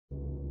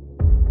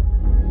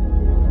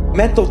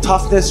Mental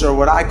toughness, or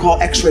what I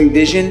call X-ray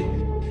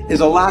vision,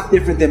 is a lot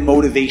different than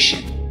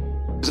motivation.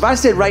 Because if I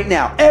said right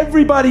now,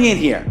 everybody in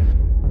here,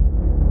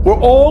 we're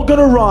all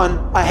gonna run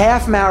a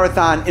half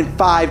marathon in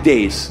 5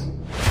 days.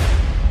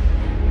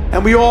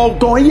 And we all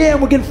going, yeah,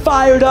 we're getting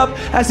fired up.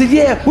 I said,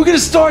 yeah, we're gonna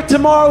start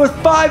tomorrow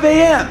at 5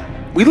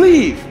 a.m. We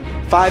leave.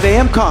 5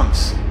 a.m.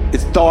 comes.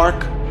 It's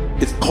dark,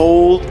 it's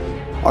cold,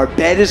 our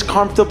bed is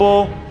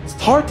comfortable. It's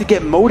hard to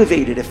get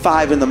motivated at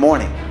 5 in the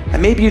morning.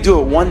 And maybe you do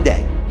it one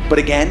day, but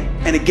again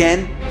and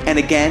again and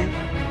again.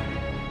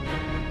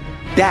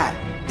 That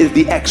is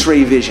the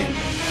X-ray vision.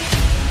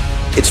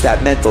 It's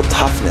that mental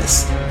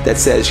toughness that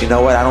says, you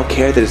know what, I don't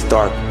care that it's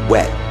dark,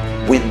 wet,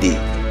 windy,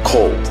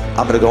 cold.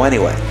 I'm gonna go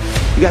anyway.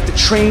 You have to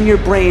train your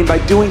brain by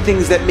doing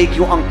things that make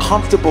you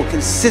uncomfortable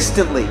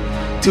consistently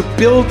to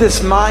build this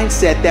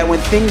mindset that when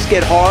things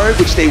get hard,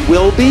 which they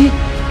will be,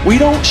 we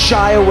don't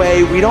shy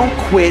away, we don't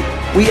quit,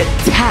 we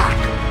attack.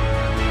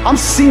 I'm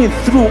seeing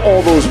through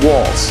all those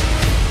walls.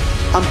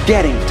 I'm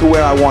getting to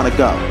where I want to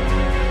go.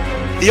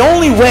 The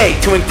only way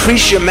to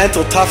increase your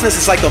mental toughness,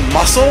 it's like a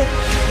muscle,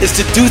 is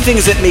to do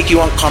things that make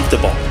you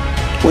uncomfortable.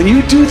 When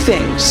you do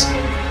things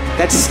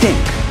that stink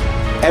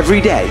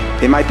every day,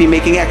 they might be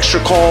making extra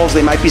calls,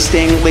 they might be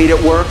staying late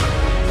at work,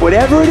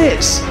 whatever it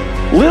is,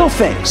 little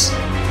things.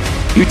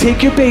 You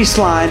take your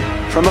baseline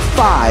from a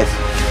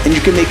 5 and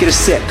you can make it a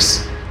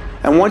 6.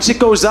 And once it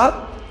goes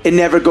up, it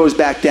never goes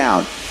back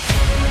down.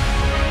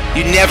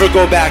 You never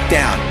go back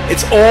down.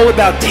 It's all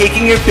about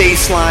taking your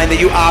baseline that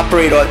you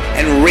operate on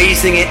and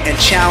raising it and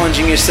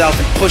challenging yourself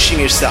and pushing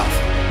yourself.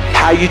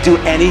 How you do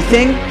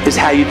anything is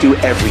how you do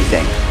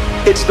everything.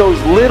 It's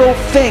those little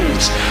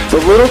things,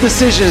 the little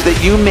decisions that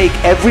you make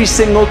every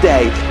single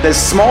day, as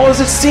small as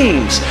it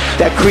seems,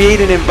 that create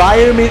an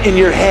environment in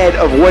your head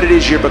of what it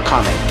is you're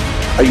becoming.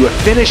 Are you a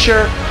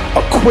finisher,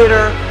 a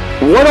quitter?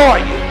 What are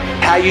you?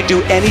 How you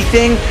do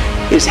anything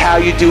is how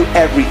you do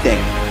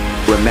everything.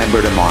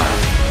 Remember tomorrow.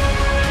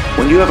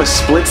 When you have a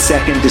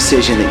split-second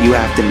decision that you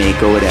have to make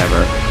or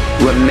whatever,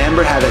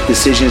 remember how that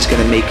decision is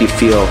going to make you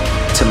feel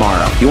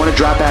tomorrow. You want to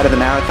drop out of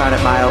the marathon at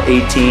mile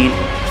 18?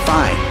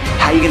 Fine.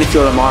 How are you going to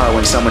feel tomorrow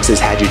when someone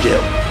says, how'd you do?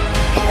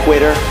 A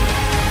quitter?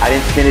 I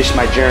didn't finish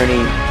my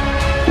journey.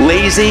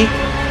 Lazy?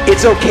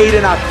 It's okay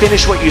to not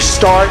finish what you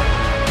start.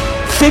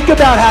 Think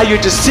about how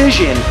your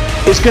decision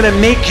is going to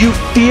make you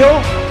feel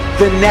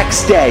the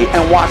next day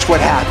and watch what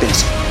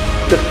happens.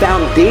 The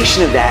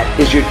foundation of that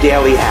is your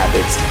daily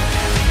habits.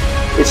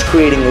 It's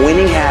creating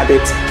winning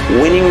habits,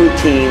 winning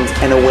routines,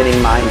 and a winning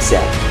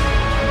mindset.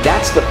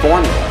 That's the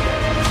formula.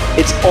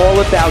 It's all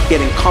about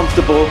getting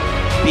comfortable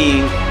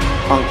being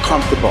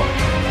uncomfortable.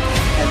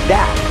 And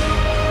that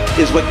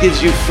is what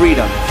gives you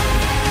freedom.